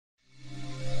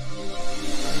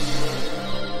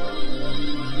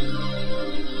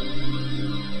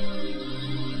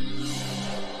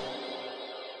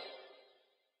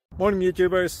Morning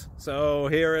YouTubers. So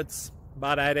here it's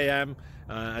about 8 a.m.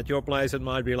 At your place it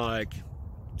might be like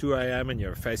 2 a.m. and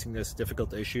you're facing this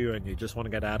difficult issue and you just want to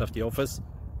get out of the office.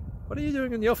 What are you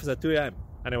doing in the office at 2 a.m.?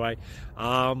 Anyway,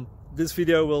 this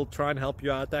video will try and help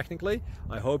you out technically.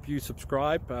 I hope you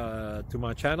subscribe to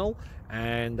my channel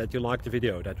and that you like the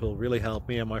video. That will really help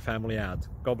me and my family out.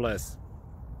 God bless.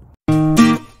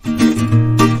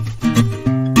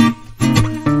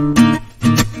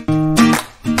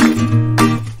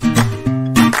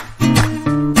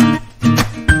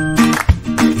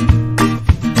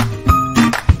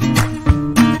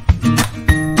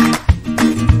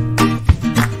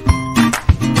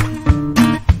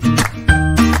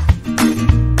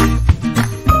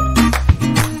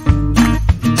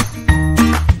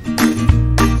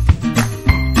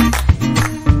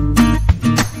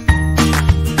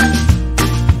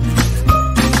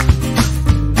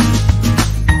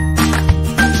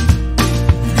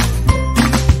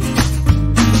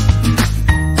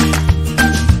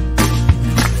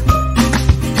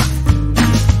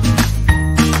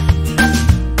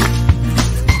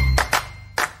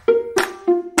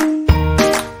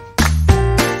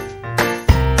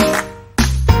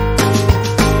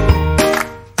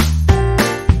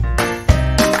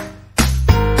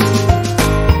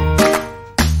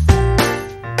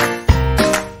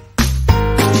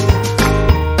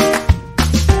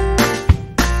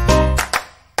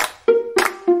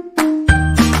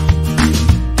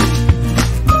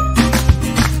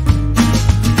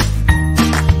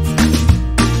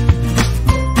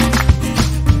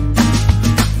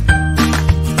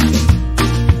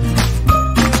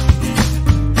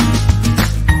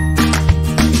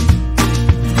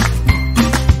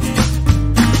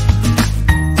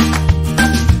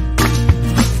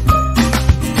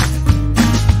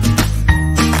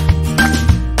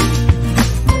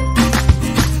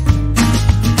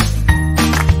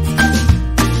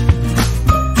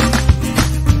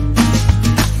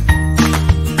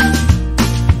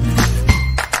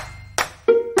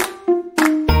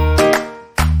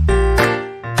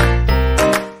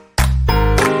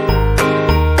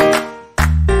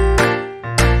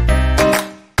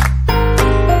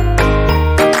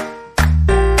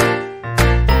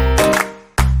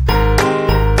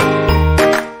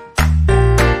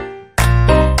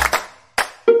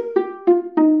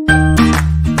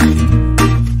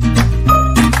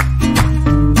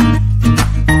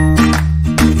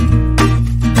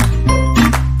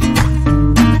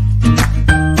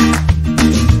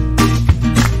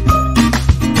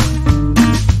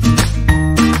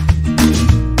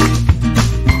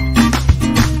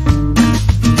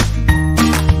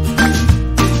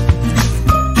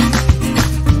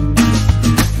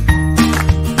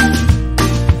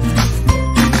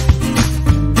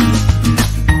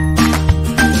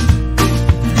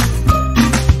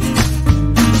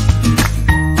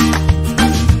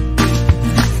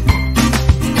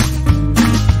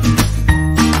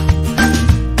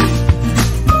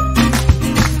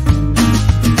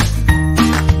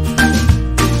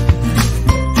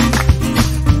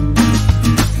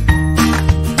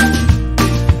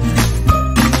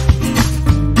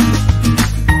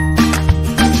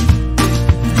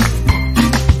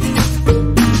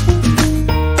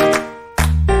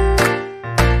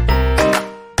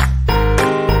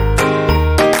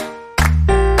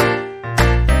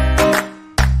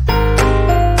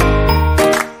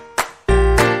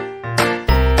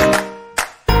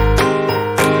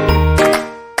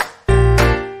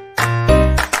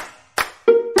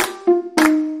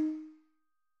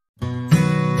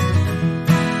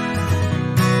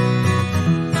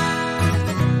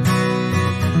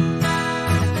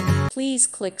 Please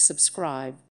click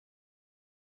subscribe.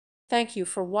 Thank you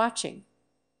for watching.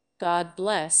 God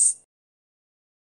bless.